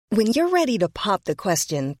When you're ready to pop the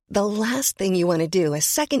question, the last thing you want to do is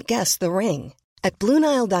second-guess the ring. At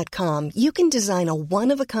BlueNile.com, you can design a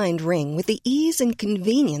one-of-a-kind ring with the ease and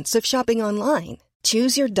convenience of shopping online.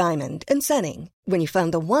 Choose your diamond and setting. When you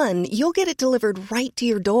find the one, you'll get it delivered right to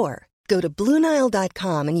your door. Go to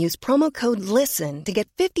BlueNile.com and use promo code LISTEN to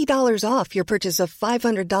get $50 off your purchase of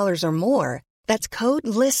 $500 or more. That's code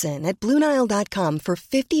LISTEN at BlueNile.com for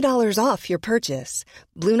 $50 off your purchase.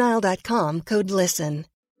 BlueNile.com, code LISTEN.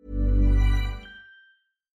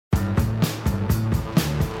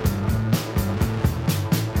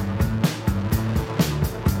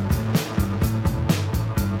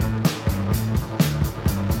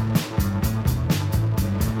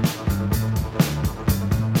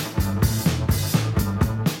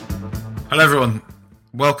 Hello everyone,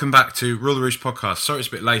 welcome back to Rule the Roost podcast. Sorry it's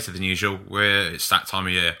a bit later than usual, it's that time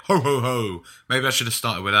of year. Ho ho ho! Maybe I should have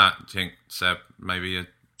started with that, do you think, Seb? Maybe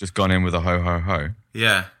just gone in with a ho ho ho?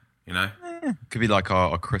 Yeah, you know. Could be like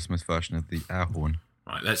our Christmas version of the air horn.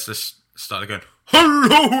 Right, let's start again.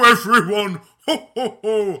 Hello everyone! Ho ho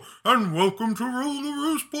ho! And welcome to Rule the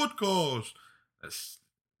Roost podcast.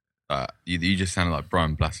 You just sounded like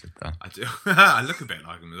Brian Blessed there. I do. I look a bit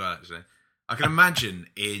like him as well, actually. I can imagine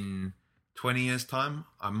in 20 years' time,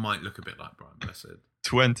 I might look a bit like Brian Blessed.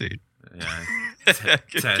 20? Yeah.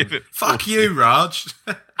 10. Fuck you, Raj.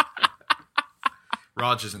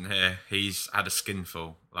 Raj isn't here. He's had a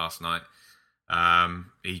skinful last night.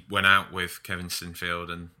 He went out with Kevin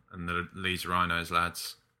Sinfield and the Leeds Rhinos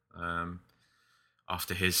lads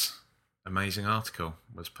after his amazing article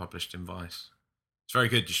was published in Vice. It's very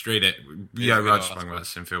good. Just read it. Yeah, Raj spoke about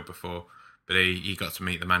Sinfield before, but he got to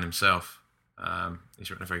meet the man himself.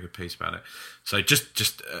 He's written a very good piece about it. So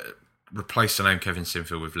just replace the name Kevin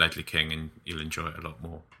Sinfield with Ledley King and you'll enjoy it a lot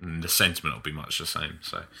more. And the sentiment will be much the same.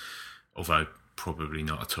 So, although probably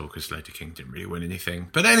not at all because Ledley King didn't really win anything.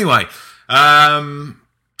 But anyway,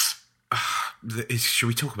 should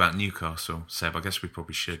we talk about Newcastle, Seb? I guess we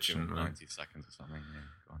probably should, shouldn't we? 90 seconds or something, yeah.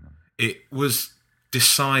 Go on then. It was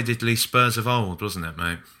decidedly Spurs of old, wasn't it,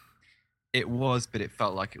 mate? It was, but it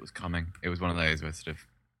felt like it was coming. It was one of those where sort of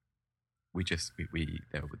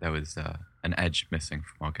there was an edge missing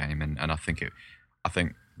from our game, and I think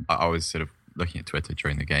I was sort of looking at Twitter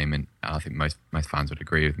during the game, and I think most fans would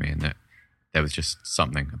agree with me in that there was just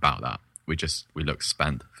something about that. We looked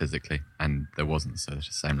spent physically, and there wasn't the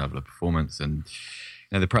same level of performance, and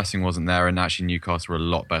the pressing wasn't there. And actually, Newcastle were a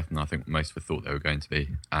lot better than I think most of us thought they were going to be.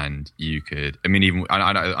 And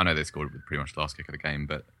I know they scored with pretty much the last kick of the game,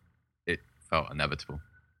 but it felt inevitable.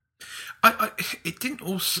 It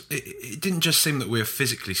didn't just seem that we were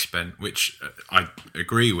physically spent, which I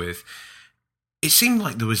agree with. It seemed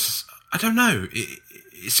like there was, I don't know,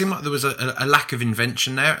 it seemed like there was a lack of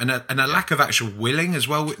invention there and a lack of actual willing as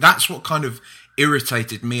well. That's what kind of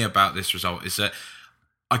irritated me about this result, is that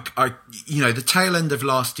the tail end of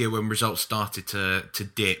last year when results started to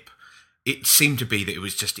dip, it seemed to be that it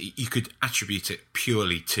was just, you could attribute it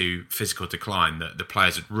purely to physical decline, that the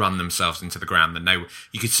players had run themselves into the ground, and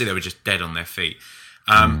you could see they were just dead on their feet.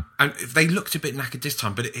 And they looked a bit knackered this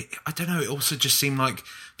time, but I don't know, it also just seemed like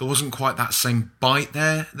there wasn't quite that same bite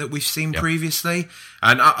there that we've seen previously.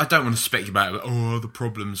 And I don't want to speculate about the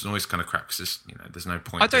problems and all this kind of crap, because there's no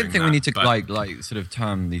point. I don't think we need to like sort of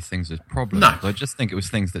term these things as problems. No. I just think it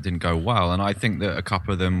was things that didn't go well, and I think that a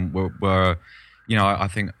couple of them were I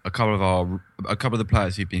think a couple of the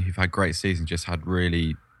players who've had great seasons just had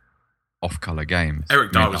really off-colour games.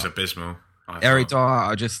 Eric Dyer was abysmal.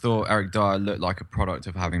 I just thought Eric Dyer looked like a product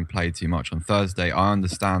of having played too much on Thursday. I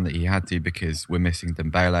understand that he had to because we're missing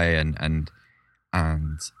Dembele and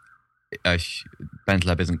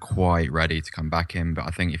Bentaleb isn't quite ready to come back in. But I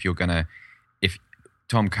think if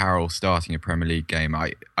Tom Carroll starting a Premier League game,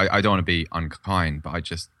 I don't want to be unkind, but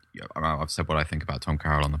I've said what I think about Tom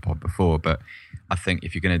Carroll on the pod before, but I think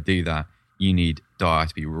if you're going to do that, you need Dyer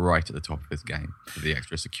to be right at the top of his game for the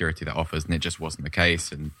extra security that offers, and it just wasn't the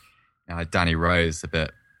case. And Danny Rose a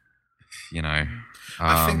bit,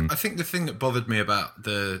 I think the thing that bothered me about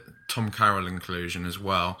the Tom Carroll inclusion as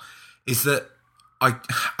well is that I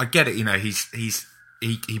get it.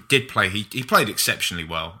 He did play. He played exceptionally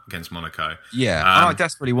well against Monaco. Yeah, I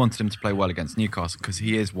desperately wanted him to play well against Newcastle because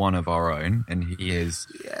he is one of our own, and he is.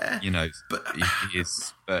 Yeah, he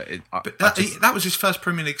is. But that was his first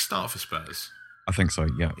Premier League start for Spurs. I think so.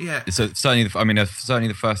 Yeah. Yeah. So certainly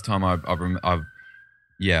the first time I've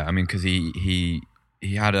yeah. I mean, because he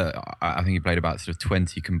had I think he played about sort of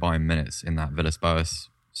 20 combined minutes in that Villas-Boas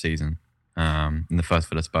season. In the first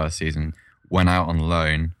Villas-Boas season, went out on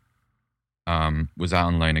loan. Was out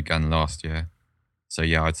on loan again last year. So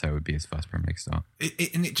yeah, I'd say it would be his first Premier League start.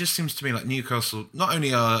 And it just seems to me like Newcastle not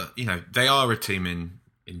only are they are a team in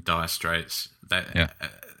dire straits.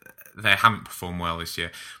 They haven't performed well this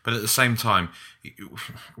year, but at the same time,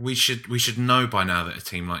 we should know by now that a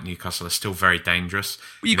team like Newcastle are still very dangerous.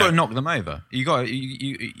 Well, you got to knock them over.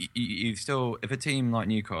 You still, if a team like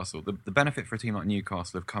Newcastle, the benefit for a team like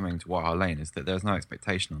Newcastle of coming to White Hart Lane is that there's no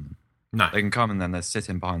expectation on them. No, they can come and then they're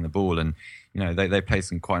sitting behind the ball, and they play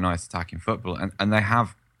some quite nice attacking football, and they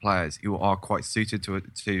have players who are quite suited to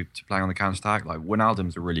playing on the counter attack. Like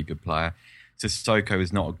Wijnaldum's a really good player. Sissoko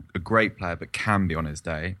is not a great player, but can be on his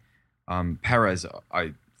day. Perez,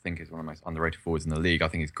 I think, is one of the most underrated forwards in the league. I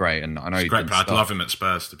think he's great, and I know he's a great player. I'd love him at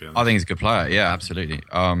Spurs, to be honest. I think he's a good player. Yeah, absolutely.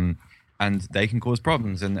 And they can cause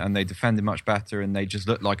problems, and they defended much better, and they just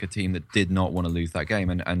looked like a team that did not want to lose that game.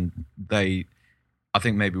 And they, I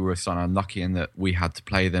think maybe we were slightly unlucky in that we had to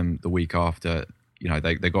play them the week after.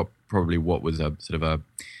 They got probably what was a sort of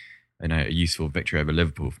a useful victory over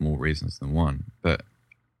Liverpool for more reasons than one. But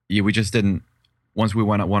yeah, we just didn't. Once we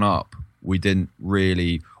went at one up, we didn't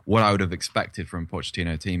really. What I would have expected from a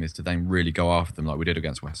Pochettino team is to then really go after them like we did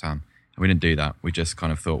against West Ham. And we didn't do that. We just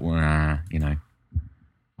kind of thought, well, I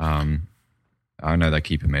know their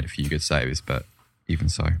keeper made a few good saves, but even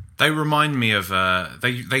so. They remind me of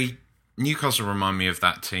Newcastle remind me of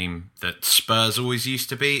that team that Spurs always used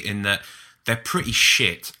to be, in that they're pretty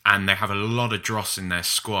shit and they have a lot of dross in their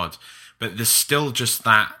squad, but there's still just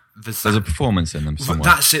that. There's a performance in them somewhere.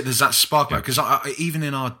 That's it. There's that spark. Because even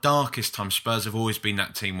in our darkest time, Spurs have always been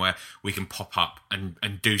that team where we can pop up and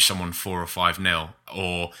do someone 4 or 5-0,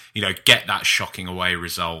 or get that shocking away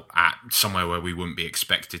result at somewhere where we wouldn't be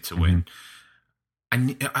expected to win.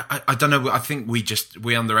 And I don't know. I think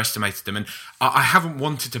we underestimated them, and I haven't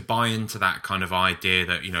wanted to buy into that kind of idea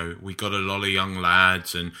that we got a lot of young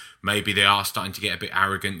lads, and maybe they are starting to get a bit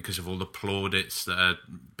arrogant because of all the plaudits that are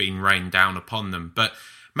being rained down upon them. But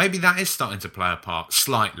maybe that is starting to play a part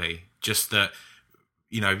slightly. Just that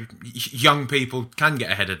young people can get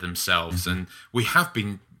ahead of themselves, and we have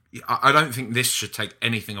been. I don't think this should take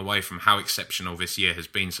anything away from how exceptional this year has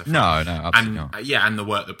been so far. No, absolutely not. And the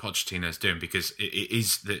work that Pochettino is doing, because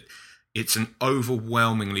it's an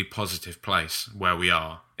overwhelmingly positive place where we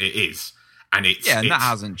are. It is. And that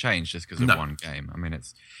hasn't changed just because of one game. I mean,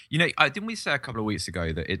 it's didn't we say a couple of weeks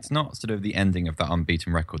ago that it's not sort of the ending of that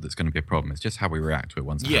unbeaten record that's going to be a problem. It's just how we react to it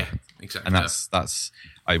once it happens. Exactly. And that's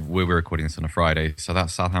we're recording this on a Friday, so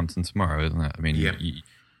that's Southampton tomorrow, isn't it? I mean,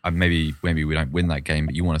 maybe we don't win that game,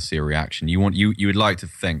 but you want to see a reaction. You would like to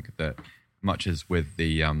think that, much as with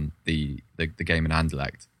the game in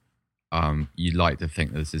Anderlecht, you'd like to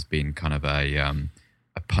think that this has been kind of a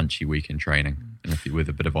punchy week in training, with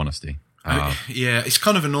a bit of honesty. It's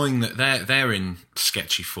kind of annoying that they're in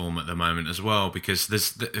sketchy form at the moment as well, because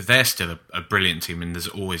they're still a brilliant team, and there's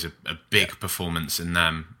always a big performance in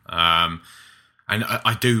them. And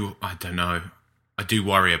I don't know. I do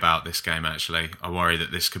worry about this game, actually. I worry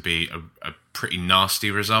that this could be a pretty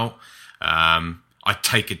nasty result. I'd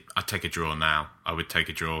take a draw now. I would take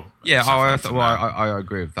a draw. Yeah, I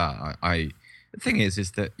agree with that. The thing is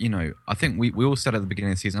that, I think we all said at the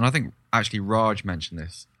beginning of the season, and I think actually Raj mentioned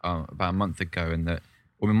this about a month ago,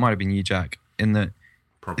 or it might have been you, Jack, in that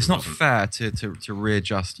it's not fair to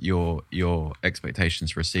readjust your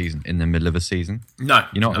expectations for a season in the middle of a season. No.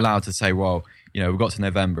 You're not allowed to say, well, we've got to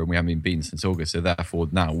November and we haven't been beaten since August, so therefore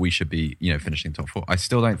now we should be, finishing top 4. I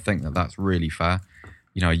still don't think that that's really fair.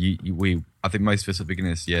 I think most of us at the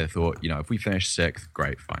beginning of this year thought, if we finish 6th,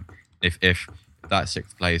 great, fine. If that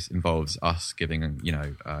 6th place involves us giving,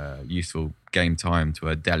 useful game time to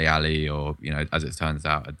a Dele Alli or, as it turns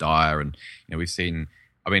out, a Dyer, and we've seen.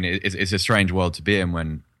 I mean, it's a strange world to be in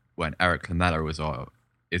when Eric Lamela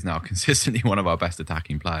is now consistently one of our best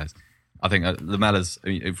attacking players. I think Lamela's,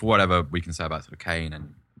 for whatever we can say about sort of Kane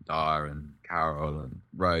and Dyer and Carroll and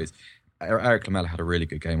Rose, Eric Lamela had a really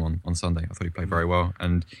good game on Sunday. I thought he played very well,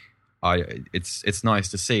 and it's nice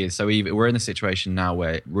to see. So we're in a situation now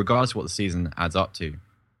where, regardless of what the season adds up to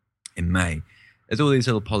in May, there's all these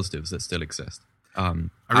little positives that still exist. I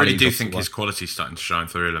really do think his quality's starting to shine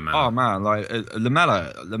through, Lamela. Oh man,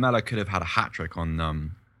 Lamela could have had a hat trick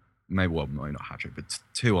on maybe not a hat trick, but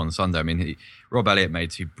 2 on Sunday. I mean, Rob Elliott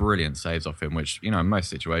made 2 brilliant saves off him, which in most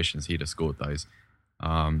situations he'd have scored those.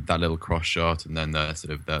 That little cross shot and then the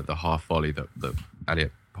sort of the half volley that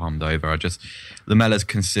Elliott palmed over. Lamela's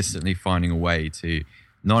consistently finding a way to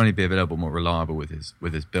not only be a little bit more reliable with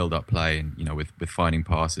his build up play and with finding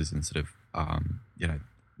passes and sort of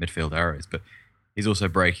midfield areas, but he's also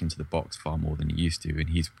breaking to the box far more than he used to.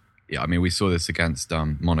 And we saw this against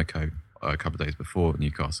Monaco a couple of days before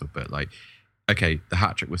Newcastle, but okay, the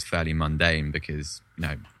hat trick was fairly mundane because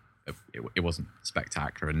it wasn't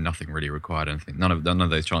spectacular and nothing really required anything. None of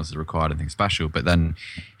those chances required anything special. But then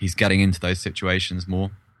he's getting into those situations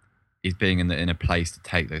more. He's being in a place to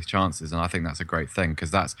take those chances, and I think that's a great thing because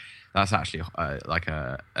that's actually like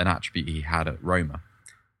an attribute he had at Roma,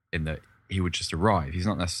 in that he would just arrive. He's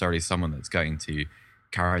not necessarily someone that's going to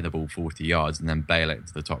carry the ball 40 yards and then bail it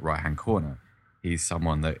into the top right-hand corner. He's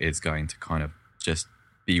someone that is going to kind of just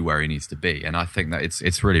be where he needs to be, and I think that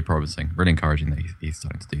it's really promising, really encouraging that he's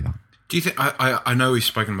starting to do that. Do you think? I know we've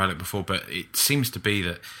spoken about it before, but it seems to be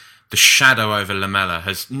that the shadow over Lamela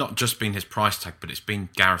has not just been his price tag, but it's been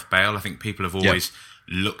Gareth Bale. I think people have always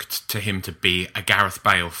looked to him to be a Gareth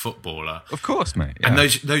Bale footballer. Of course, mate. Yeah. And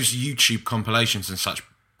those YouTube compilations and such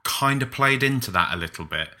kind of played into that a little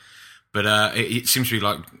bit. But it seems to be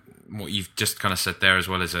like what you've just kind of said there, as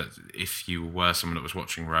well as if you were someone that was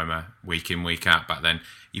watching Roma week in, week out back then,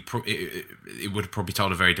 it would have probably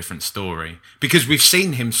told a very different story. Because we've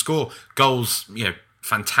seen him score goals,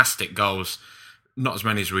 fantastic goals. Not as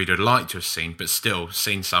many as we'd have liked to have seen, but still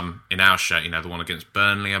seen some in our shirt. The one against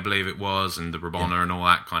Burnley, I believe it was, and the Rabona and all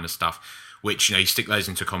that kind of stuff. Which you stick those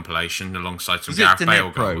into compilation alongside some Gareth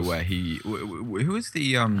Bale goals. Where who was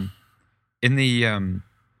the in the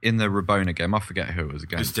Rabona game? I forget who it was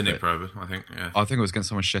against. It was Dnipro, I think. Yeah, I think it was against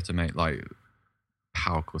someone shitter, mate, like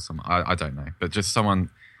Pauk or something. I don't know, but just someone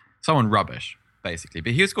rubbish. Basically,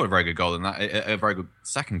 but he scored a very good goal in that, a very good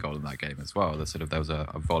second goal in that game as well. There was a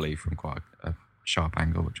volley from quite a sharp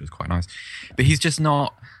angle, which was quite nice. But he's just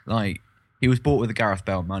not like, he was bought with the Gareth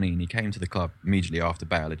Bale money, and he came to the club immediately after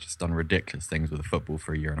Bale had just done ridiculous things with the football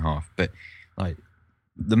for a year and a half. But like,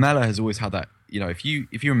 Lamela has always had that. If you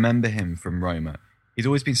remember him from Roma, he's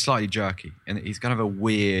always been slightly jerky, and he's kind of a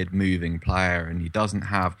weird moving player, and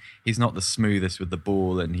he's not the smoothest with the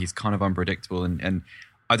ball, and he's kind of unpredictable and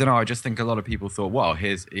I don't know. I just think a lot of people thought, well,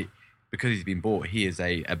 because he's been bought, he is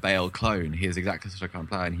a Bale clone. He is exactly such a kind of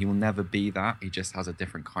player, and he will never be that. He just has a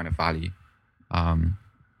different kind of value. I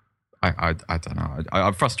don't know.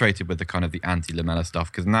 I'm frustrated with the kind of the anti-Lamela stuff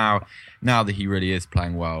because now that he really is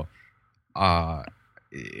playing well,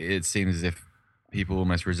 it seems as if people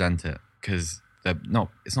almost resent it because they're not.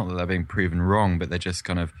 It's not that they're being proven wrong, but they're just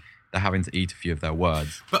kind of. They're having to eat a few of their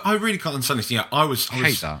words. But I really can't understand this. I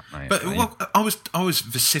hate that, mate. But I was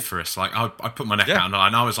vociferous. Like I put my neck out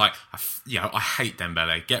and I was like, I hate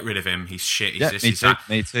Dembele. Get rid of him. He's shit. He's this. He's that.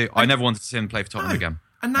 Me too. I never wanted to see him play for Tottenham again.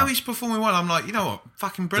 And now he's performing well. I'm like, you know what?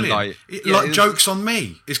 Fucking brilliant. Joke's on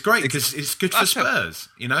me. It's great because it's good for Spurs.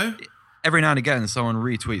 Every now and again, someone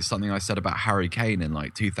retweets something I said about Harry Kane in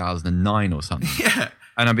like 2009 or something. Yeah.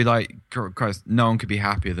 And I'd be like, Christ, no one could be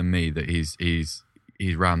happier than me that he's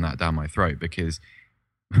rammed that down my throat because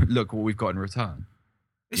look what we've got in return.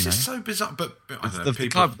 It's just so bizarre. But I don't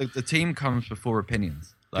know, the team comes before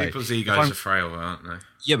opinions. Like, people's egos are frail, aren't they?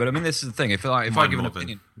 Yeah, but I mean, this is the thing. If I give an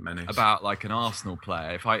opinion about like an Arsenal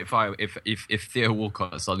player, if Theo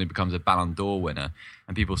Walcott suddenly becomes a Ballon d'Or winner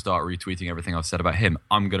and people start retweeting everything I've said about him,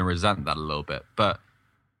 I'm going to resent that a little bit. But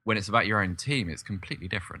when it's about your own team, it's completely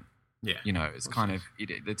different. Yeah, it's kind of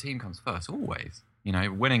the team comes first always.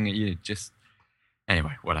 Winning,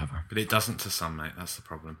 Anyway, whatever. But it doesn't to some, mate. That's the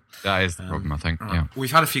problem. That is the problem, I think. Right. Yeah.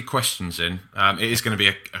 We've had a few questions in. It is going to be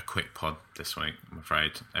a quick pod this week, I'm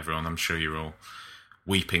afraid. Everyone, I'm sure you're all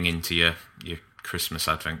weeping into your Christmas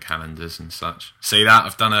advent calendars and such. See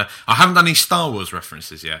that? I haven't done any Star Wars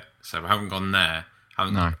references yet, so I haven't gone there.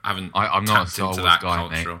 I'm not a Star Wars guy,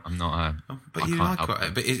 cultural. Mate. I'm not but you like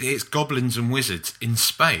it. But it's goblins and wizards in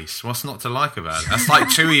space. What's not to like about it? That's like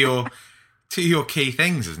two of your key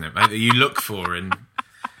things, isn't it, mate, that you look for in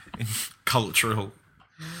cultural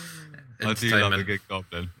I do love a good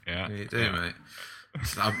goblin. Yeah, you do, mate.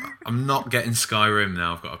 So I'm not getting Skyrim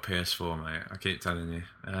now. I've got a PS4, mate. I keep telling you.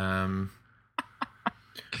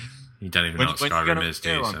 You don't even know what Skyrim is,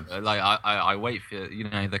 do you? So. Like I wait for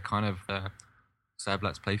the kind of Seb,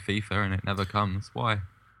 let's play FIFA, and it never comes. Why?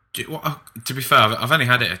 To be fair, I've only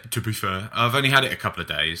had it. I've only had it a couple of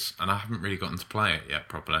days, and I haven't really gotten to play it yet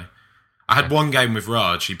properly. I had one game with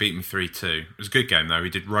Raj. He beat me 3-2. It was a good game though. He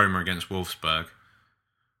did Roma against Wolfsburg.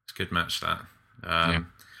 It's a good match that.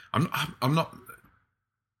 I'm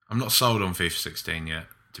not sold on FIFA 16 yet,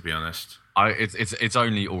 to be honest. It's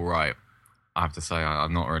only all right. I have to say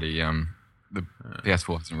I'm not really. The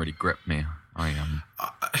PS4 hasn't really gripped me. I'm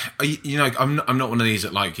not one of these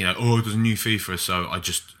that like there's a new FIFA, so I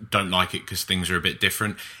just don't like it because things are a bit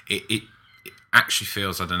different. It actually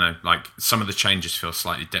feels, I don't know, like some of the changes feel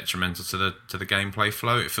slightly detrimental to the gameplay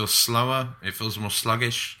flow. It feels slower. It feels more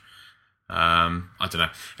sluggish. I don't know.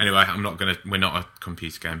 Anyway, we're not a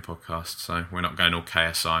computer game podcast, so we're not going all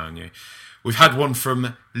KSI on you. We've had one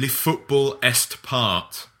from Le Football Est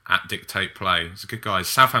Part at Dictate Play. He's a good guy. He's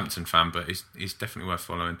a Southampton fan, but he's definitely worth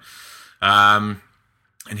following. And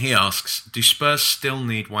he asks, do Spurs still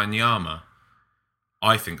need Wanyama?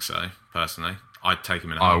 I think so, personally. I'd take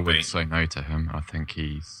him in a heartbeat. I would say no to him. I think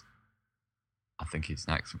he's an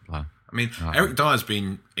excellent player. I mean, Eric Dyer's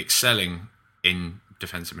been excelling in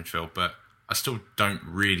defensive midfield, but I still don't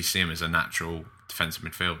really see him as a natural defensive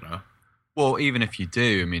midfielder. Well, even if you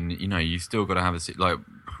do, I mean, you still got to have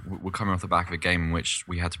we're coming off the back of a game in which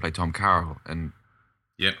we had to play Tom Carroll, and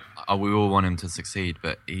yep, we all want him to succeed,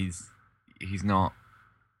 but he's not.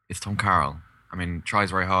 It's Tom Carroll. I mean, tries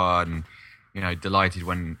very hard, and delighted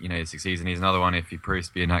when he succeeds. And he's another one. If he proves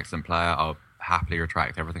to be an excellent player, I'll happily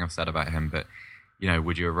retract everything I've said about him. But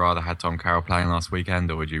would you have rather had Tom Carroll playing last weekend,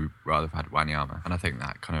 or would you rather have had Wanyama? And I think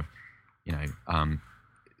that kind of,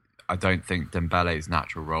 I don't think Dembele's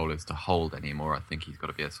natural role is to hold anymore. I think he's got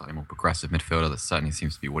to be a slightly more progressive midfielder. That certainly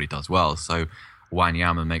seems to be what he does well. So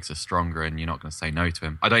Wanyama makes us stronger, and you're not going to say no to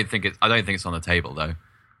him. I don't think it's on the table though.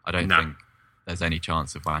 I don't think there's any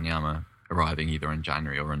chance of Wanyama arriving either in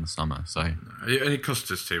January or in the summer. So and it costs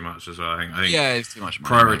us too much as well. I think yeah, it's too much money.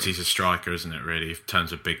 Priority's a striker, isn't it? Really, in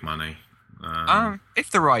terms of big money. If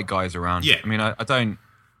the right guy's around, yeah. I mean, I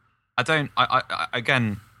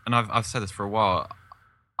again, and I've said this for a while.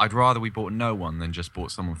 I'd rather we bought no one than just bought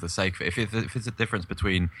someone for the sake of it. If it's a difference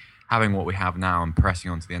between having what we have now and pressing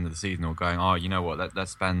on to the end of the season, or going, you know what,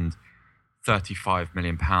 let's spend £35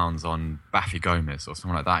 million on Baffy Gomez or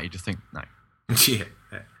something like that, you just think no. Yeah.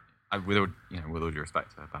 With all due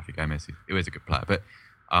respect to Baffy Gomez, he is a good player, but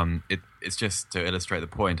it's just to illustrate the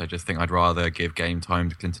point. I just think I'd rather give game time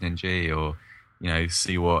to Clinton Ng, or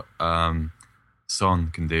see what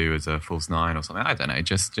Son can do as a false nine or something. I don't know.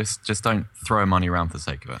 Just don't throw money around for the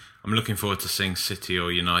sake of it. I'm looking forward to seeing City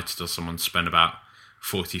or United or someone spend about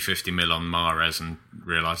 40-50 mil on Mahrez and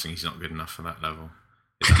realising he's not good enough for that level.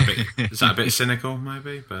 Is that a bit cynical,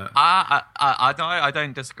 maybe? But I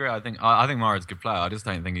don't disagree. I think Mahrez is a good player. I just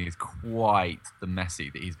don't think he's quite the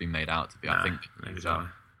Messi that he's been made out to be. I think he's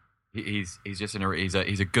just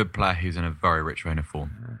he's a good player who's in a very rich vein of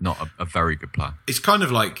form, not a very good player. It's kind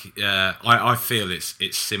of like I feel it's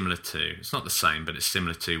similar to. It's not the same, but it's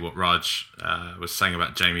similar to what Raj was saying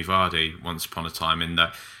about Jamie Vardy once upon a time. In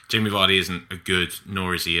that Jamie Vardy isn't a good,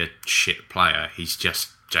 nor is he a shit player. He's just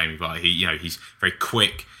Jamie Vardy. He's very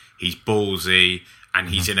quick, he's ballsy, and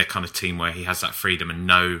he's in a kind of team where he has that freedom and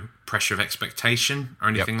no pressure of expectation or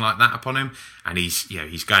anything like that upon him. And he's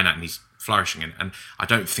going out and he's flourishing in it. And I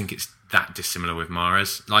don't think it's that dissimilar with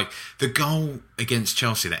Mahrez. Like the goal against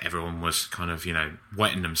Chelsea that everyone was kind of,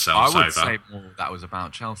 wetting themselves over. I would say more that was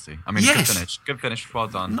about Chelsea. I mean, good finish, well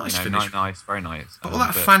done. Nice finish. Nice, very nice. But all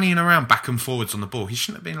that fannying around back and forwards on the ball, he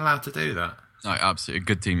shouldn't have been allowed to do that. No, absolutely. A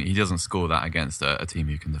good team. He doesn't score that against a team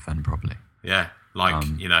who can defend properly. Yeah,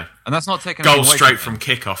 and that's not taking goals straight from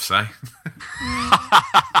kickoffs, eh?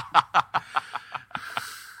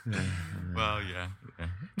 Well, yeah.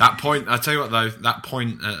 That point, I tell you what though, that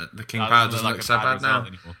point at the King Power doesn't look so bad now.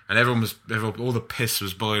 And all the piss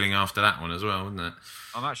was boiling after that one as well, wasn't it?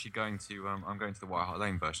 I'm actually going to the White Hart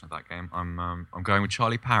Lane version of that game. I'm going with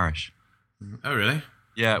Charlie Parish. Oh really?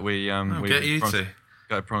 Yeah, we get you to.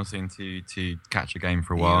 Promising to catch a game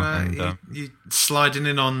for a while. You sliding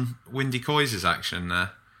in on Windy Coys' action there.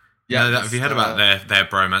 Yeah, have you heard about their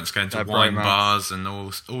bromance going to wine bars and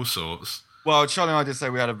all sorts? Well, Charlie and I did say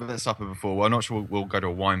we had a bit of supper before. Well, I'm not sure we'll go to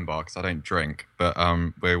a wine bar because I don't drink, but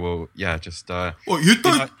we will. Yeah, just. Well, you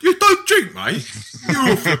don't drink, mate.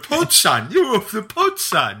 You're off the pod, son. You're off the pod,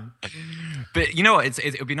 son. But you know what?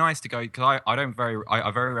 It would be nice to go because I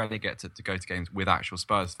very rarely get to go to games with actual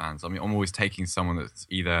Spurs fans. I mean, I'm always taking someone that's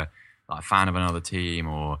either like a fan of another team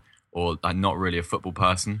or like not really a football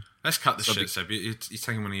person. Let's cut the shit, Seb. You're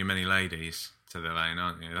taking one of your many ladies to the lane,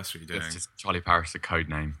 aren't you? That's what you're doing. It's just Charlie Parish, the code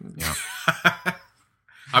name. Yeah.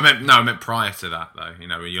 I meant prior to that though.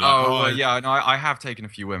 Where you're like, yeah. No, I have taken a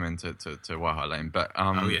few women to White Hart Lane, but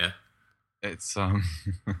it's but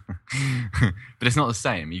it's not the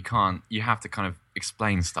same. You have to kind of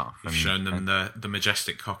explain stuff. You've shown them the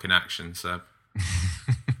majestic cock in action, Seb.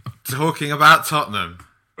 Talking about Tottenham.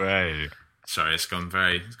 Right. Sorry, it's gone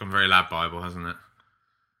very Lad Bible, hasn't it?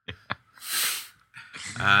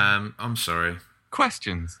 I'm sorry.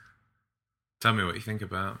 Questions. Tell me what you think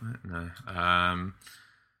about it. No.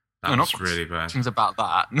 That was really bad. Questions about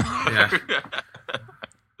that. Yeah.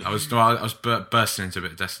 I was bursting into a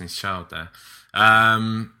bit of Destiny's Child there.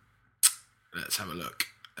 Let's have a look.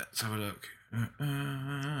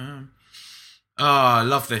 I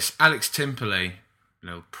love this. Alex Timperley,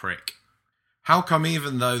 little prick. How come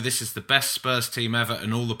even though this is the best Spurs team ever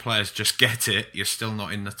and all the players just get it, you're still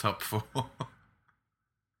not in the top 4?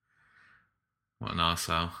 What an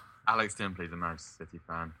arsehole. Alex Dimpley's a Manchester City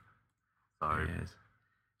fan. So Yes.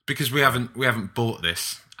 Because we haven't bought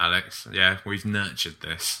this, Alex. Yeah, we've nurtured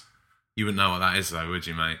this. You wouldn't know what that is though, would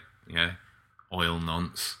you, mate? Yeah. Oil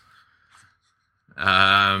nonce.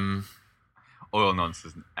 Oil nonce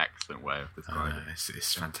is an excellent way of describing it.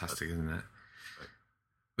 It's fantastic, isn't it?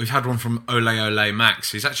 We've had one from Ole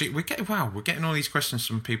Max. Who's actually we're getting all these questions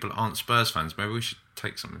from people that aren't Spurs fans. Maybe we should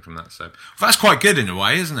take something from that. So that's quite good in a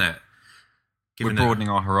way, isn't it? We're broadening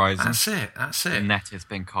our horizons. That's it. The net has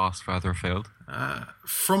been cast further afield.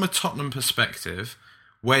 From a Tottenham perspective,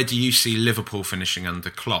 where do you see Liverpool finishing under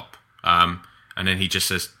Klopp? And then he just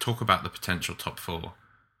says, talk about the potential top 4.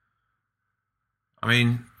 I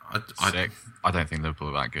mean, I don't think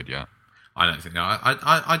Liverpool are that good yet. I don't think.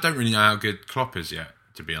 I don't really know how good Klopp is yet,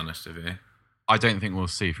 to be honest with you. I don't think we'll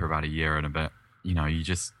see for about a year and a bit. You know,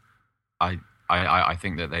 I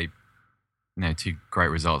think that they, 2 great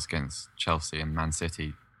results against Chelsea and Man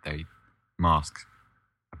City, they mask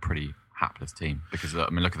a pretty hapless team. Because, I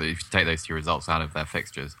mean, look at if you take those 2 results out of their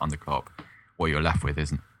fixtures under Klopp, what you're left with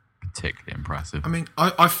isn't particularly impressive. I mean,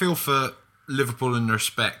 I feel for Liverpool in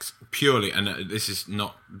respect purely, and this is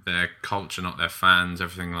not their culture, not their fans,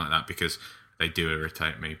 everything like that, because they do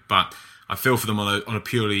irritate me. But I feel for them on a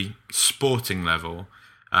purely sporting level,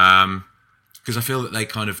 because I feel that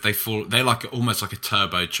they're like almost like a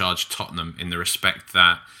turbocharged Tottenham in the respect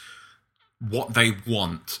that what they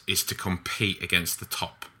want is to compete against the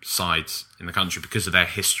top sides in the country because of their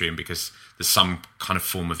history and because there's some kind of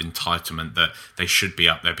form of entitlement that they should be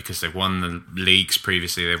up there because they've won the leagues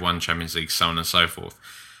previously, they've won Champions League, so on and so forth,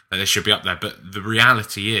 that they should be up there. But the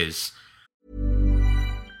reality is...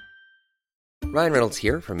 Ryan Reynolds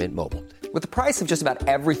here from Mint Mobile. With the price of just about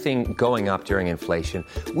everything going up during inflation,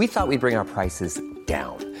 we thought we'd bring our prices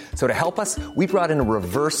down. So to help us, we brought in a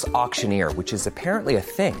reverse auctioneer, which is apparently a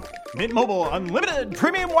thing. Mint Mobile Unlimited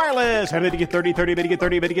Premium Wireless. How to get 30, 30, bit to get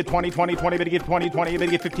 30, bit to get 20, 20, 20, bit to get 20, 20, bit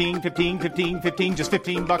to get 15, 15, 15, 15, just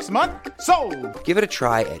 $15 a month? Sold! Give it a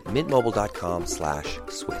try at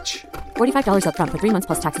mintmobile.com/switch. $45 up front for 3 months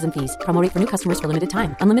plus taxes and fees. Promo rate for new customers for limited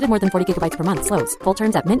time. Unlimited more than 40 gigabytes per month. Slows full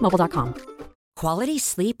terms at mintmobile.com. Quality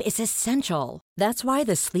sleep is essential. That's why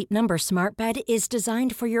the Sleep Number Smart Bed is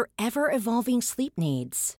designed for your ever-evolving sleep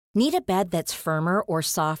needs. Need a bed that's firmer or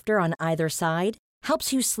softer on either side?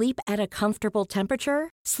 Helps you sleep at a comfortable temperature?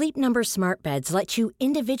 Sleep Number Smart Beds let you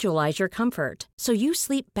individualize your comfort, so you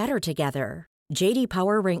sleep better together. J.D.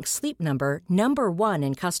 Power ranks Sleep Number number 1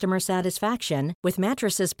 in customer satisfaction with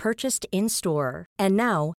mattresses purchased in-store. And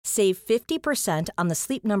now, save 50% on the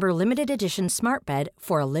Sleep Number Limited Edition Smart Bed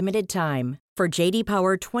for a limited time. For J.D.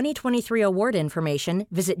 Power 2023 award information,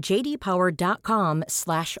 visit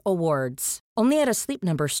jdpower.com/awards. Only at a Sleep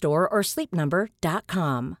Number store or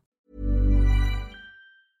sleepnumber.com.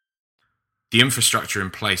 The infrastructure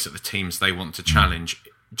in place at the teams they want to challenge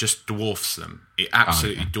just dwarfs them. It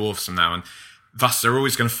absolutely dwarfs them now. And thus, they're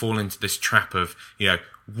always going to fall into this trap of,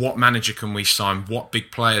 what manager can we sign? What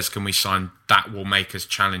big players can we sign that will make us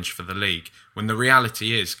challenge for the league? When the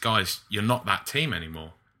reality is, guys, you're not that team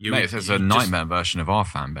anymore. It's a nightmare version of our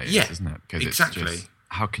fan base, isn't it? Because exactly. It's just,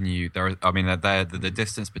 how can you? The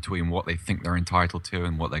distance between what they think they're entitled to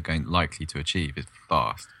and what they're likely to achieve is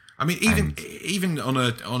vast. I mean, even on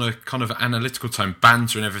a kind of analytical tone,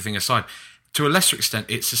 banter and everything aside, to a lesser extent,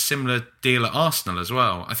 it's a similar deal at Arsenal as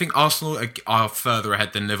well. I think Arsenal are further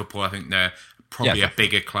ahead than Liverpool. I think they're probably a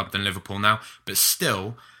bigger club than Liverpool now. But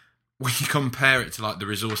still, when you compare it to like the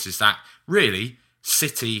resources that really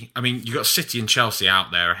City, I mean, you got City and Chelsea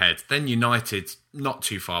out there ahead. Then United not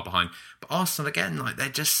too far behind. But Arsenal again, like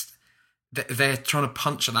they're trying to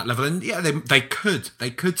punch at that level. And yeah, they could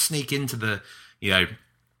sneak into the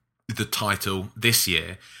the title this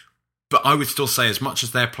year. But I would still say, as much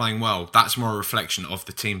as they're playing well, that's more a reflection of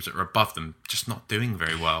the teams that are above them just not doing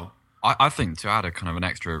very well. I think to add a kind of an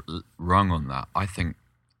extra rung on that, I think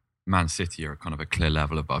Man City are kind of a clear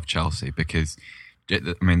level above Chelsea because,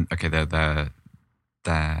 I mean, okay, their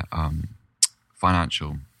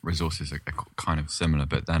financial resources are kind of similar,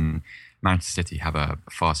 but then Manchester City have a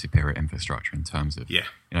far superior infrastructure in terms of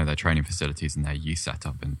their training facilities and their youth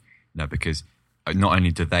setup, and because not only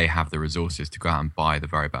do they have the resources to go out and buy the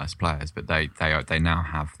very best players, but they now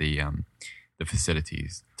have the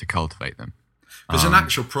facilities to cultivate them. There's an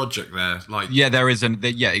actual project there, there is,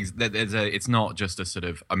 it's not just a sort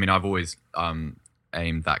of. I mean, I've always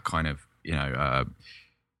aimed that kind of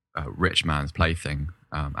rich man's plaything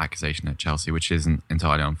accusation at Chelsea, which isn't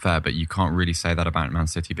entirely unfair, but you can't really say that about Man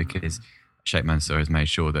City because Sheikh Mansour has made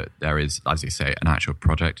sure that there is, as you say, an actual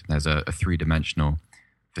project. There's a three-dimensional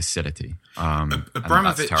facility. And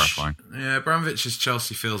that's terrifying. Yeah, Abramovich's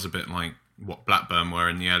Chelsea feels a bit like what Blackburn were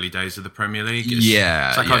in the early days of the Premier League.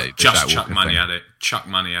 It's like I've just chuck money at it,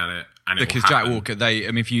 and because Jack Walker,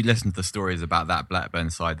 if you listen to the stories about that Blackburn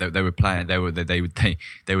side, they were playing, they would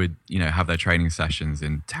have their training sessions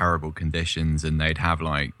in terrible conditions, and they'd have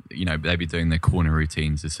they'd be doing their corner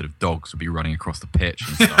routines as sort of dogs would be running across the pitch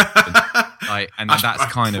and stuff. and that's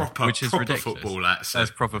kind of proper, which is ridiculous. Football, that's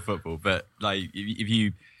proper football. But if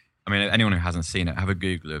you, anyone who hasn't seen it, have a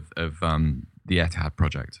Google of the Etihad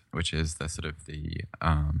project, which is the sort of the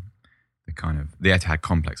kind of the Etihad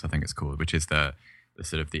complex, I think it's called, which is the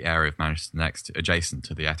sort of the area of Manchester adjacent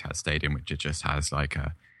to the Etihad Stadium, which it just has like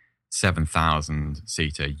a 7,000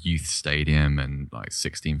 seater youth stadium and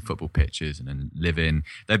 16 football pitches and a live-in.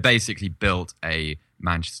 They basically built a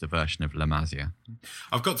Manchester version of La Masia.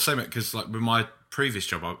 I've got to say, mate, because with my previous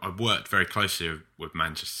job, I worked very closely with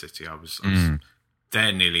Manchester City. I was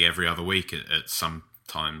there nearly every other week at some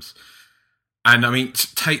times. And we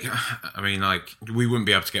wouldn't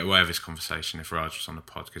be able to get away with this conversation if Raj was on the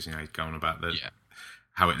pod, because he's going about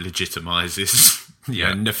how it legitimises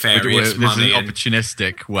nefarious money. This is an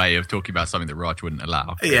opportunistic way of talking about something that Raj wouldn't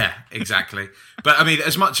allow. Yeah, exactly. But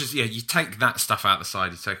as much as you take that stuff out the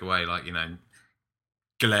side, you take away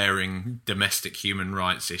glaring domestic human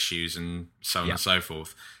rights issues and so on and so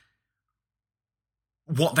forth.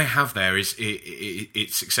 What they have there is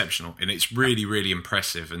it's exceptional, and it's really, really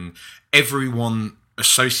impressive. And everyone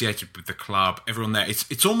associated with the club, everyone there,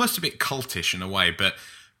 it's almost a bit cultish in a way, but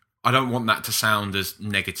I don't want that to sound as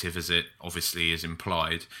negative as it obviously is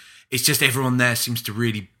implied. It's just everyone there seems to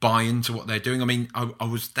really buy into what they're doing. I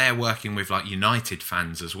was there working with United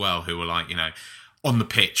fans as well, who were on the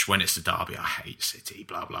pitch when it's the derby, I hate City,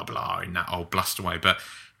 blah, blah, blah, in that old bluster way. But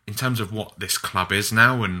in terms of what this club is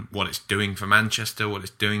now and what it's doing for Manchester, what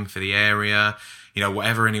it's doing for the area,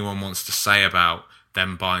 whatever anyone wants to say about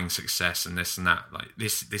them buying success and this and that,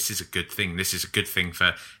 this is a good thing. This is a good thing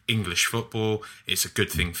for English football. It's a good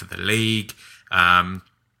thing for the league.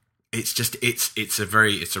 It's a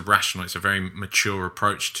very mature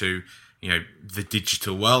approach to the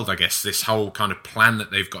digital world. I guess this whole kind of plan that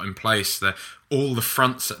they've got in place, all the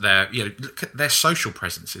fronts that look at their social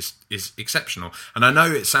presence is exceptional. And I know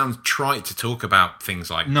it sounds trite to talk about things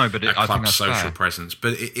like I think that's social fair. presence,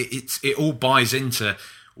 but it all buys into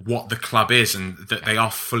what the club is, and that they are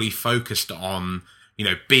fully focused on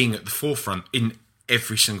being at the forefront in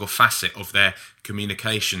every single facet of their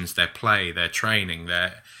communications, their play, their training,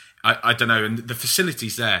 I don't know, and the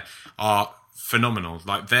facilities there are phenomenal.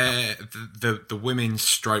 The women's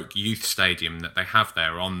stroke youth stadium that they have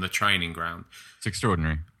there on the training ground, it's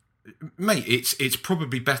extraordinary, mate. It's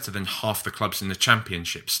probably better than half the clubs in the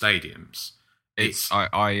Championship stadiums.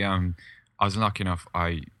 I was lucky enough.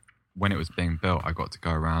 When it was being built, I got to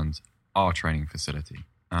go around our training facility,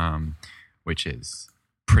 which is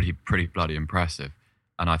pretty bloody impressive.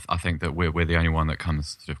 And I think that we're the only one that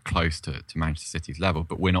comes sort of close to Manchester City's level,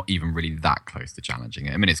 but we're not even really that close to challenging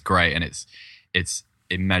it. It's great, and it's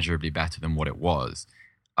immeasurably better than what it was.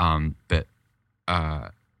 But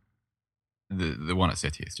the one at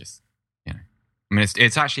City is just,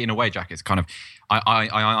 it's actually, in a way, Jack, it's kind of,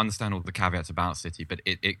 I understand all the caveats about City, but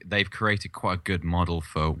they've created quite a good model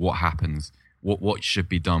for what happens, what should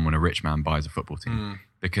be done when a rich man buys a football team.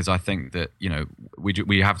 Because I think that,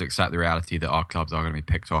 we have to accept the reality that our clubs are going to be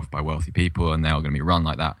picked off by wealthy people, and they are going to be run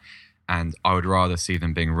like that. And I would rather see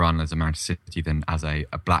them being run as a Manchester City than as a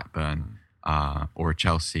Blackburn or a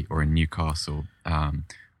Chelsea or a Newcastle. You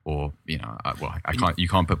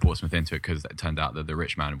can't put Portsmouth into it because it turned out that the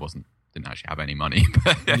rich man didn't actually have any money.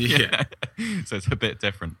 So it's a bit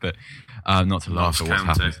different, but not to laugh at what's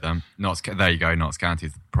happened to them. There you go. Notts County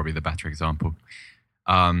is probably the better example.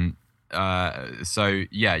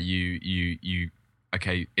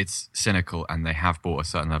 Okay, it's cynical, and they have brought a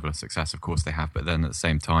certain level of success. Of course they have, but then at the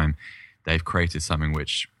same time, they've created something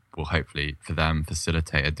which will hopefully, for them,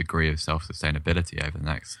 facilitate a degree of self-sustainability over the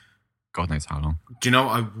next God knows how long. Do you know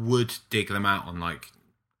what I would dig them out on,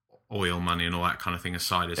 oil money and all that kind of thing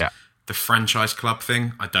aside, is the franchise club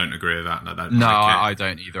thing? I don't agree with that, and I don't. No, I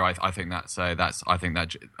don't either. I think I think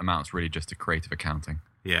that amounts really just to creative accounting.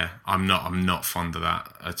 Yeah, I'm not fond of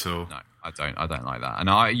that at all. No, I don't like that. And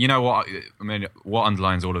what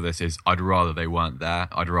underlines all of this is I'd rather they weren't there.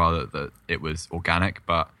 I'd rather that it was organic,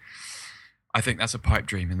 but I think that's a pipe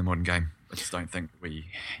dream in the modern game. I just don't think the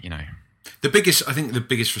biggest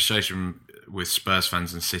frustration with Spurs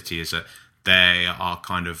fans and City is that they are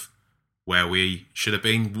kind of where we should have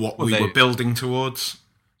been, we were building towards.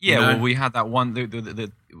 Yeah, well, we had that one.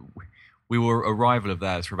 we were a rival of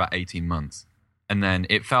theirs for about 18 months. And then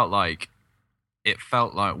it felt like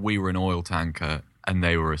we were an oil tanker and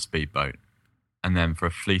they were a speedboat. And then for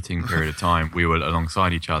a fleeting period of time, we were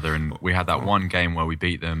alongside each other, and we had that one game where we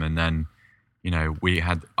beat them. And then, I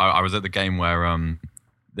was at the game where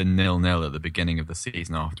the 0-0 at the beginning of the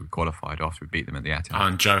season after we qualified, after we beat them at the Etihad.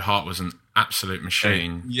 And Joe Hart was an absolute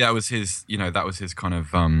machine. Yeah, it was his. That was his kind of.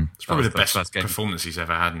 It's probably the best performance he's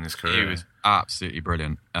ever had in his career. He was absolutely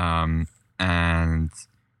brilliant. And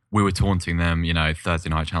we were taunting them, Thursday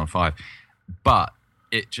night, Channel 5, but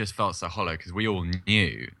it just felt so hollow because we all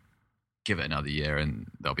knew. Give it another year and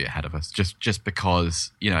they'll be ahead of us just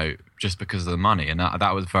because of the money, and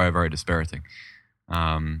that was very, very dispiriting.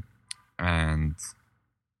 And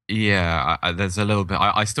yeah, there's a little bit.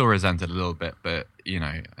 I still resent it a little bit, but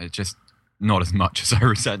it's just not as much as I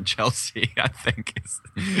resent Chelsea. I think is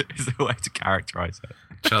the way to characterise it.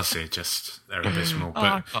 Chelsea they're abysmal.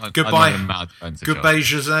 But goodbye,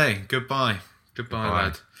 Jose. Goodbye,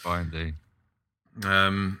 lad. Bye indeed.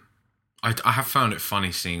 I have found it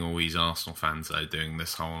funny seeing all these Arsenal fans though doing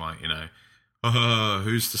this whole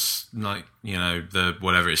who's this the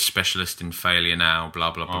whatever it is, specialist in failure now,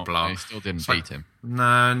 blah blah blah blah. He still didn't beat him. No,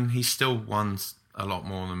 and he still won a lot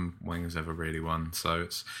more than Wenger's ever really won. So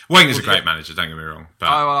Wenger's a great manager. Don't get me wrong. But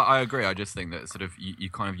I agree. I just think that sort of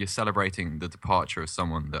you're celebrating the departure of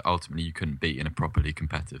someone that ultimately you couldn't beat in a properly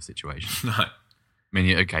competitive situation. No, I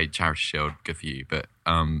mean, okay, Charity Shield, good for you, but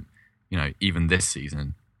even this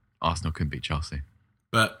season. Arsenal couldn't beat Chelsea.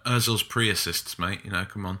 But Ozil's pre-assists, mate.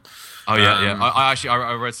 Come on. Oh yeah.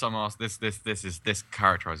 I read some this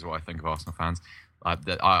characterises what I think of Arsenal fans.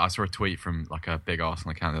 I saw a tweet from like a big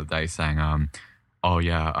Arsenal account the other day saying,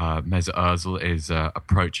 Mesut Ozil is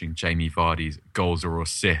approaching Jamie Vardy's goals or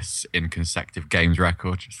assists in consecutive games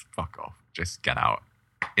record. Just fuck off. Just get out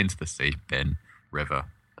into the sea, bin, river,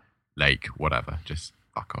 lake, whatever. Just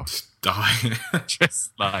fuck off. Just die.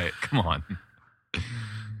 Just come on.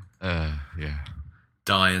 Yeah.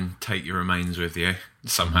 Die and take your remains with you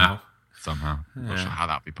somehow. Yeah. Not sure how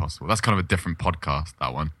that'd be possible. That's kind of a different podcast,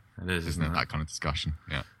 that one. It is, isn't it? That kind of discussion.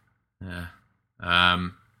 Yeah. Yeah.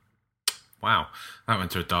 Wow. That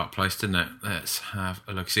went to a dark place, didn't it? Let's have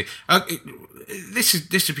a look. See.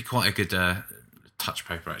 This would be quite a good touch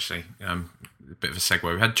paper, actually. A bit of a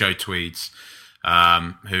segue. We had Joe Tweeds,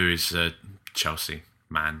 who is a Chelsea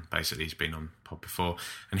man, basically. He's been on pod before,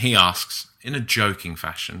 and he asks, in a joking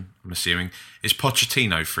fashion, I'm assuming, is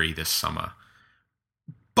Pochettino free this summer?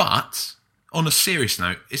 But on a serious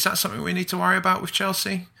note, is that something we need to worry about with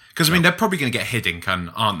Chelsea? Because they're probably going to get Hiddink,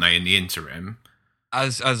 aren't they, in the interim?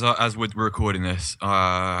 As we're recording this,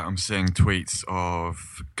 I'm seeing tweets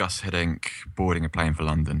of Gus Hiddink boarding a plane for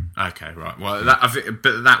London. Okay, right. Well,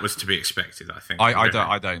 that was to be expected, I think.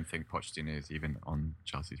 I don't think Pochettino is even on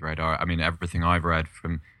Chelsea's radar. I mean, everything I've read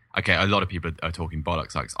from... Okay, a lot of people are talking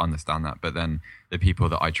bollocks, I understand that, but then the people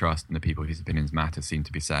that I trust and the people whose opinions matter seem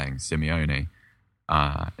to be saying Simeone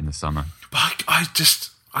in the summer. But I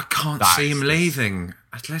can't see him leaving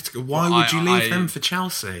Atletico. Why would you leave them for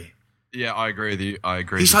Chelsea? Yeah, I agree with you. I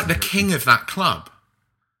agree. He's like the king of that club.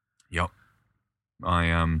 Yep.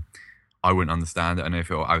 I wouldn't understand it. I know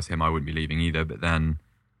if I was him, I wouldn't be leaving either. But then,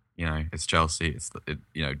 it's Chelsea.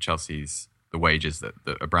 Chelsea's the wages that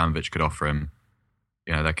Abramovich could offer him.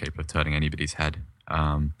 They're capable of turning anybody's head.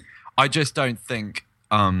 I just don't think.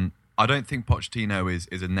 I don't think Pochettino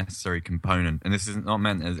is a necessary component, and this is not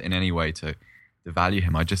meant as in any way to value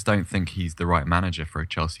him. I just don't think he's the right manager for a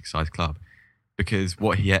Chelsea-sized club. Because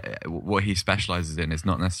what he specialises in is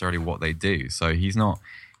not necessarily what they do. So he's not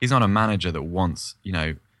a manager that wants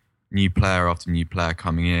new player after new player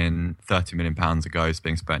coming in, £30 million a go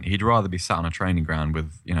being spent. He'd rather be sat on a training ground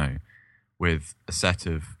with a set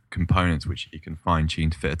of components which he can fine tune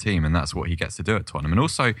to fit a team, and that's what he gets to do at Tottenham. And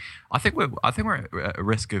also, I think we're at a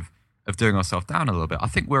risk of doing ourselves down a little bit. I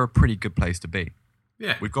think we're a pretty good place to be.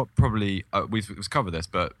 Yeah, we've got probably we've covered this,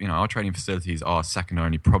 but our training facilities are second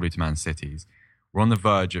only probably to Man City's. We're on the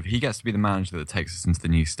verge of... He gets to be the manager that takes us into the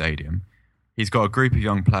new stadium. He's got a group of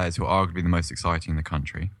young players who are arguably the most exciting in the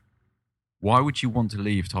country. Why would you want to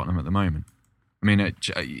leave Tottenham at the moment? I mean,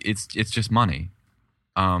 it's just money.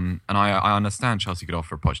 And I understand Chelsea could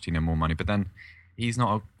offer Pochettino more money, but then he's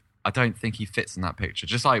not... I don't think he fits in that picture.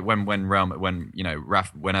 Just like whenever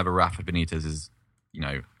Rafa Benitez is,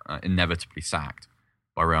 inevitably sacked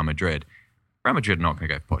by Real Madrid are not going to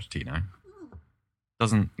go for Pochettino.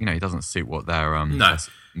 He doesn't suit what their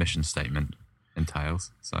mission statement entails.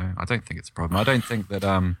 So I don't think it's a problem. I don't think that.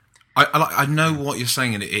 I know what you're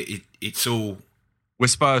saying, and it's all. We're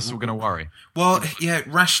Spurs. We're going to worry. Well, yeah,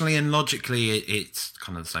 rationally and logically, it's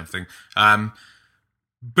kind of the same thing.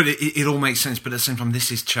 But it all makes sense. But at the same time,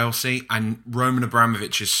 this is Chelsea, and Roman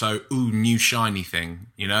Abramovich is so new shiny thing,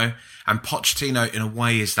 you know. And Pochettino, in a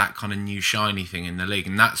way, is that kind of new shiny thing in the league,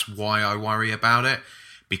 and that's why I worry about it.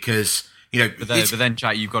 Because but then,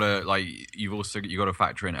 Jack, you've got to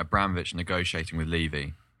factor in Abramovich negotiating with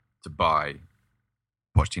Levy to buy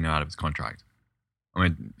Pochettino out of his contract. I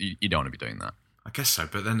mean, you don't want to be doing that. I guess so,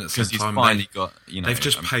 but then at the same time, they've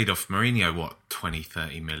just paid off Mourinho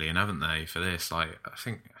 20-30 million, haven't they, for this? Like,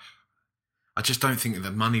 I just don't think that the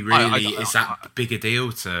money really is that big a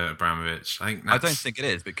deal to Abramovich. I don't think it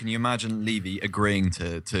is. But can you imagine Levy agreeing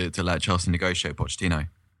to let Chelsea negotiate Pochettino?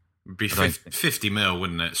 It'd be 50 mil,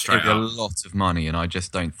 wouldn't it? Straight it'd up, be a lot of money, and I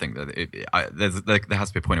just don't think that there has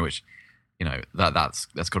to be a point at which that's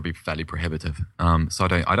got to be fairly prohibitive. So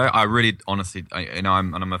I really honestly,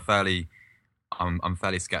 I'm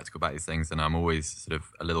fairly skeptical about these things, and I'm always sort of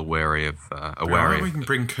a little wary of. We can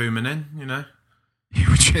bring Koeman in, you know.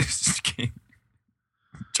 You would just keep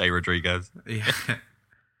Jay Rodriguez. Yeah.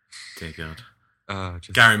 Dear God.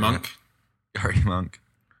 Gary Monk. Yeah. Gary Monk.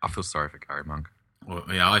 I feel sorry for Gary Monk. Well,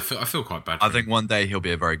 yeah, I feel quite bad. I think one day he'll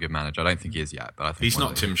be a very good manager. I don't think he is yet, but I think he's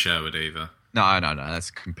not Tim Sherwood either. No.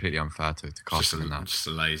 That's completely unfair to cast him in that. Just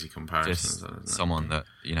a lazy comparison. Just someone that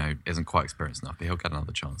isn't quite experienced enough, but he'll get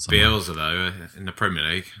another chance. Bielsa though in the Premier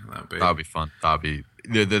League, that would be fun. That'd be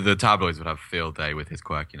the tabloids would have a field day with his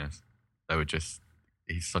quirkiness. They would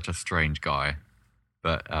he's such a strange guy,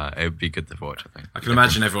 but it would be good to watch. I think I can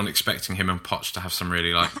imagine everyone expecting him and Poch to have some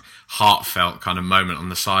really heartfelt kind of moment on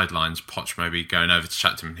the sidelines. Poch maybe going over to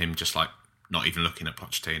chat to him, just not even looking at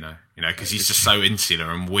Pochettino, because he's just so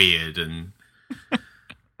insular and weird and.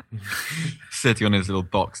 Sitting on his little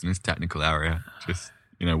box in his technical area, just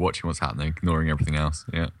watching what's happening, ignoring everything else.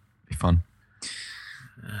 Yeah, be fun.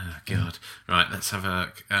 Oh, God. Right, let's have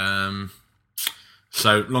a.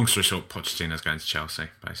 So, long story short, Pochettino's going to Chelsea.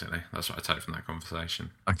 Basically, that's what I take from that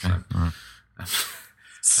conversation. Okay, so, all right.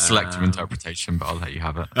 Selective interpretation, but I'll let you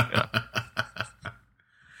have it. Yeah.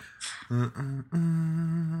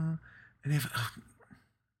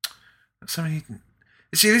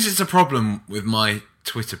 See, this is the problem with my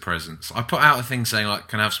Twitter presence. I put out a thing saying,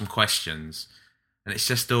 can I have some questions? And it's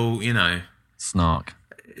just all, snark.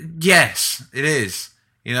 Yes, it is.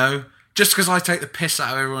 Just because I take the piss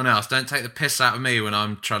out of everyone else, don't take the piss out of me when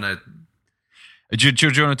I'm trying to... Do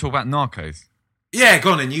you want to talk about Narcos? Yeah,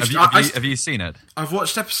 go on then. Have you seen it? I've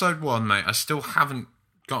watched episode 1, mate. I still haven't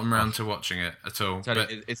gotten around to watching it at all.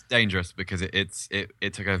 It's dangerous because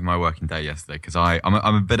it took over my working day yesterday because I'm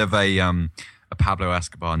a bit of a Pablo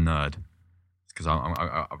Escobar nerd because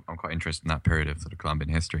I'm quite interested in that period of sort of Colombian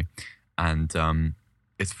history, and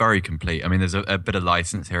it's very complete. I mean, there's a bit of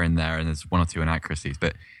license here and there, and there's one or two inaccuracies,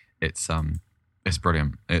 but it's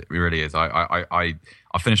brilliant. It really is. I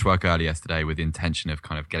finished work early yesterday with the intention of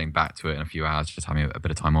kind of getting back to it in a few hours, just having a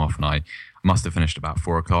bit of time off, and I must have finished about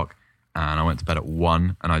 4:00, and I went to bed at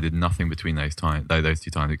 1, and I did nothing between those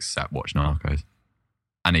two times except watch Narcos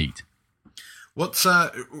and eat. What's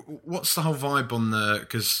the whole vibe on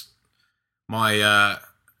because my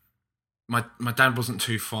dad wasn't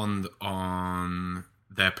too fond on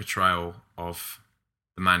their portrayal of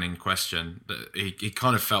the man in question. He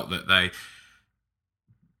kind of felt that they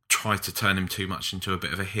tried to turn him too much into a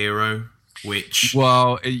bit of a hero, which...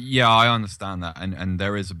 Well, yeah, I understand that. And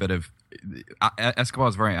there is a bit of...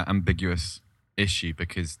 Escobar's a very ambiguous issue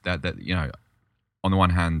because that on the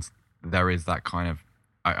one hand, there is that kind of...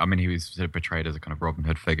 I mean, he was sort of portrayed as a kind of Robin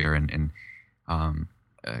Hood figure in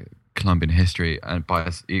Colombian history, and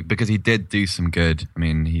because he did do some good. I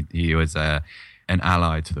mean, he was an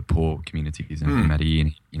ally to the poor communities in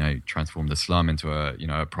Medellin. Transformed the slum into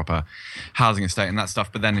a proper housing estate and that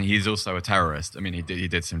stuff. But then he's also a terrorist. I mean, he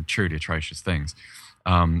did some truly atrocious things,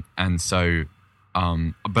 and so.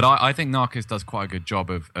 But I think Narcos does quite a good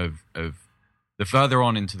job of the further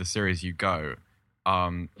on into the series you go.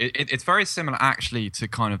 It's very similar actually to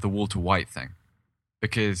kind of the Walter White thing,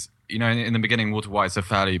 because in the beginning Walter White's a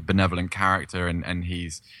fairly benevolent character and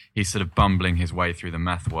he's sort of bumbling his way through the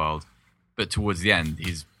meth world, but towards the end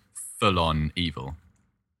he's full on evil,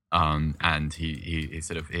 and he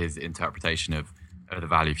sort of his interpretation of the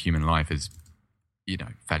value of human life is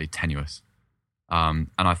fairly tenuous, and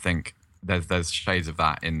I think there's shades of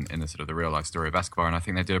that in the sort of the real life story of Escobar, and I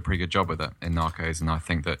think they did a pretty good job with it in Narcos. And I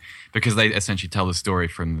think that because they essentially tell the story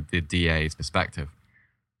from the DA's perspective,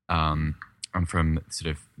 and from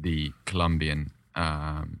sort of the Colombian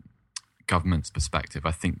government's perspective,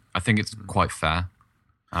 I think it's quite fair.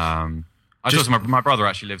 My brother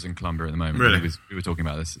actually lives in Colombia at the moment. Really? We were talking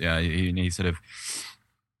about this. Yeah, he sort of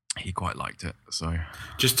he quite liked it. So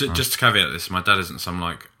just to caveat this, my dad isn't some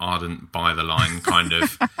like ardent by the line kind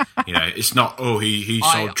of, it's not, he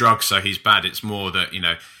sold drugs so he's bad. It's more that,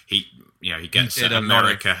 he gets that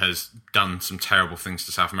America has done some terrible things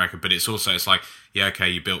to South America, but it's like, yeah, okay,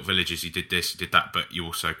 you built villages, you did this, you did that, but you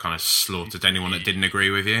also kind of slaughtered anyone that didn't agree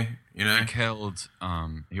with you, He killed,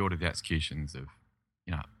 he ordered the executions of,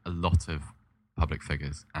 a lot of public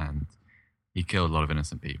figures, and he killed a lot of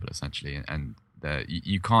innocent people, essentially, and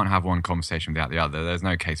you can't have one conversation without the other. There's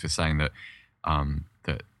no case for saying that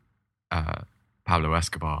Pablo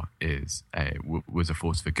Escobar was a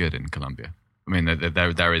force for good in Colombia. I mean, there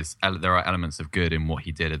are elements of good in what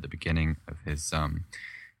he did at the beginning of his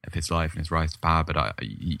life and his rise to power, but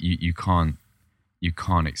you can't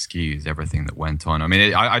excuse everything that went on. I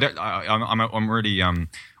mean,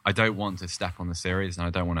 I don't want to step on the series, and I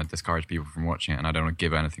don't want to discourage people from watching it, and I don't want to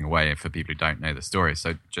give anything away for people who don't know the story.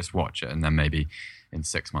 So just watch it, and then maybe in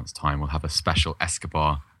 6 months' time we'll have a special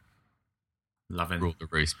Escobar Rule the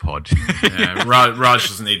Roost pod. Yeah, Raj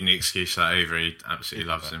doesn't need any excuse for that either. He absolutely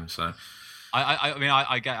loves him. So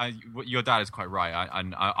I get your dad is quite right.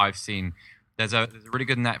 I've seen there's a really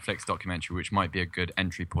good Netflix documentary which might be a good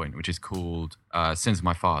entry point, which is called Sins of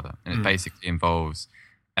My Father, and it basically involves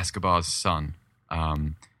Escobar's son.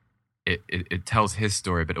 It tells his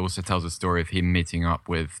story, but also tells a story of him meeting up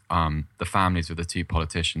with the families of the two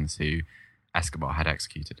politicians who Escobar had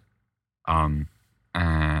executed. And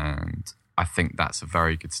I think that's a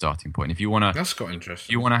very good starting point. If you want to, that's quite interesting.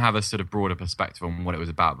 If you want to have a sort of broader perspective on what it was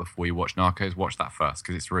about before you watch Narcos, watch that first,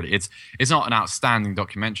 because it's not an outstanding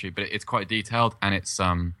documentary, but it's quite detailed, and it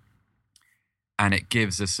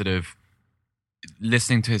gives a sort of,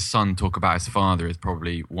 listening to his son talk about his father is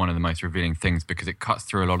probably one of the most revealing things, because it cuts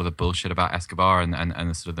through a lot of the bullshit about Escobar and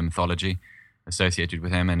the sort of the mythology associated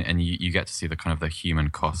with him, and you get to see the kind of the human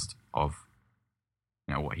cost of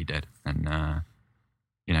what he did, and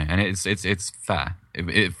and it's fair,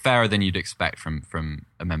 fairer than you'd expect from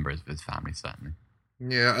a member of his family, certainly.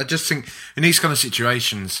 Yeah, I just think in these kind of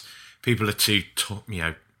situations, people are too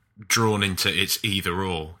drawn into it's either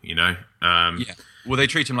or, Yeah. Well, they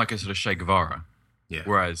treat him like a sort of Che Guevara. Yeah.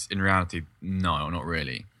 Whereas in reality, no, not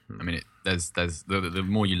really. I mean, there's the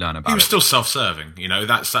more you learn about it. He was still self-serving,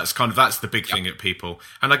 That's the big thing at people,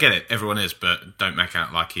 and I get it. Everyone is, but don't make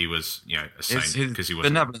out like he was, a saint, because he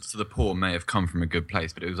wasn't. Benevolence to the poor may have come from a good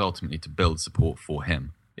place, but it was ultimately to build support for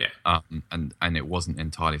him. Yeah. And it wasn't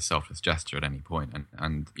entirely selfless gesture at any point,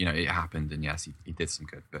 and it happened, and yes, he did some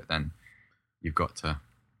good, but then you've got to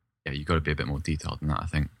be a bit more detailed than that. I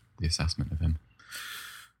think the assessment of him.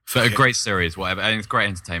 But a great series, whatever, and it's great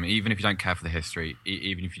entertainment. Even if you don't care for the history,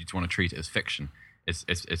 even if you just want to treat it as fiction, it's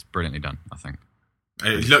brilliantly done, I think.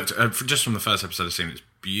 It looked just from the first episode I've seen, it's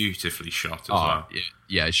beautifully shot as well.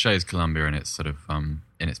 Yeah, it shows Colombia in its sort of in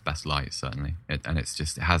its best light, certainly, and it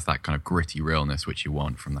has that kind of gritty realness which you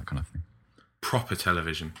want from that kind of thing. Proper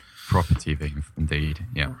television, proper TV, indeed.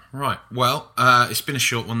 Yeah. Right. Well, it's been a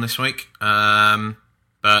short one this week.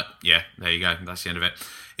 But yeah, there you go. That's the end of it.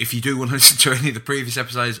 If you do want to listen to any of the previous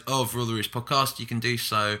episodes of Rule the Roost podcast, you can do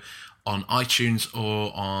so on iTunes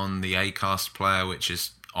or on the Acast player, which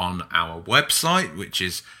is on our website, which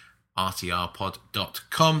is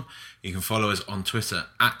rtrpod.com. You can follow us on Twitter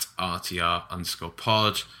at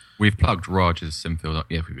 @rtr_pod. We've plugged Rogers Simfield.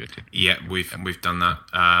 Yeah, we did. Yeah, we've done that.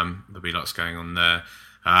 There'll be lots going on there.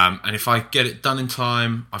 And if I get it done in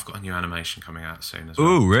time, I've got a new animation coming out soon as well.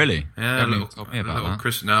 Oh, really? Yeah, told me about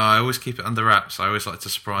that. No, I always keep it under wraps. I always like to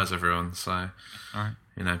surprise everyone. So, all right.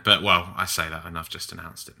 But I say that, and I've just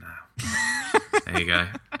announced it now. There you go.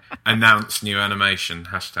 Announce new animation,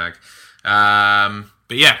 hashtag.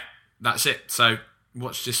 But yeah, that's it. So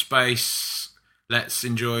watch this space. Let's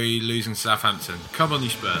enjoy losing Southampton. Come on, you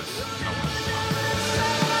Spurs. Come on.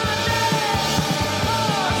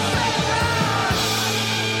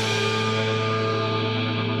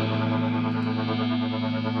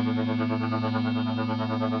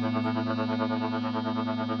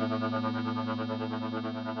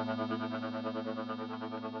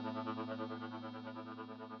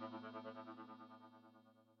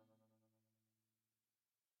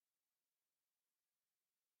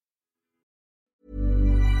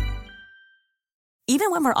 Even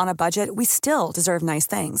when we're on a budget, we still deserve nice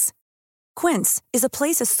things. Quince is a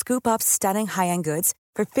place to scoop up stunning high-end goods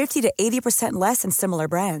for 50 to 80% less than similar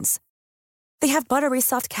brands. They have buttery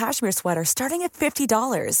soft cashmere sweaters starting at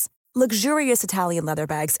 $50, luxurious Italian leather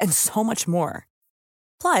bags, and so much more.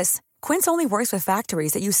 Plus, Quince only works with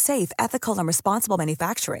factories that use safe, ethical, and responsible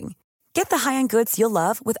manufacturing. Get the high-end goods you'll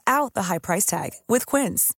love without the high price tag with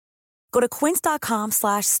Quince. Go to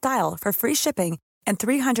quince.com/style for free shipping and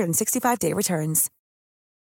 365-day returns.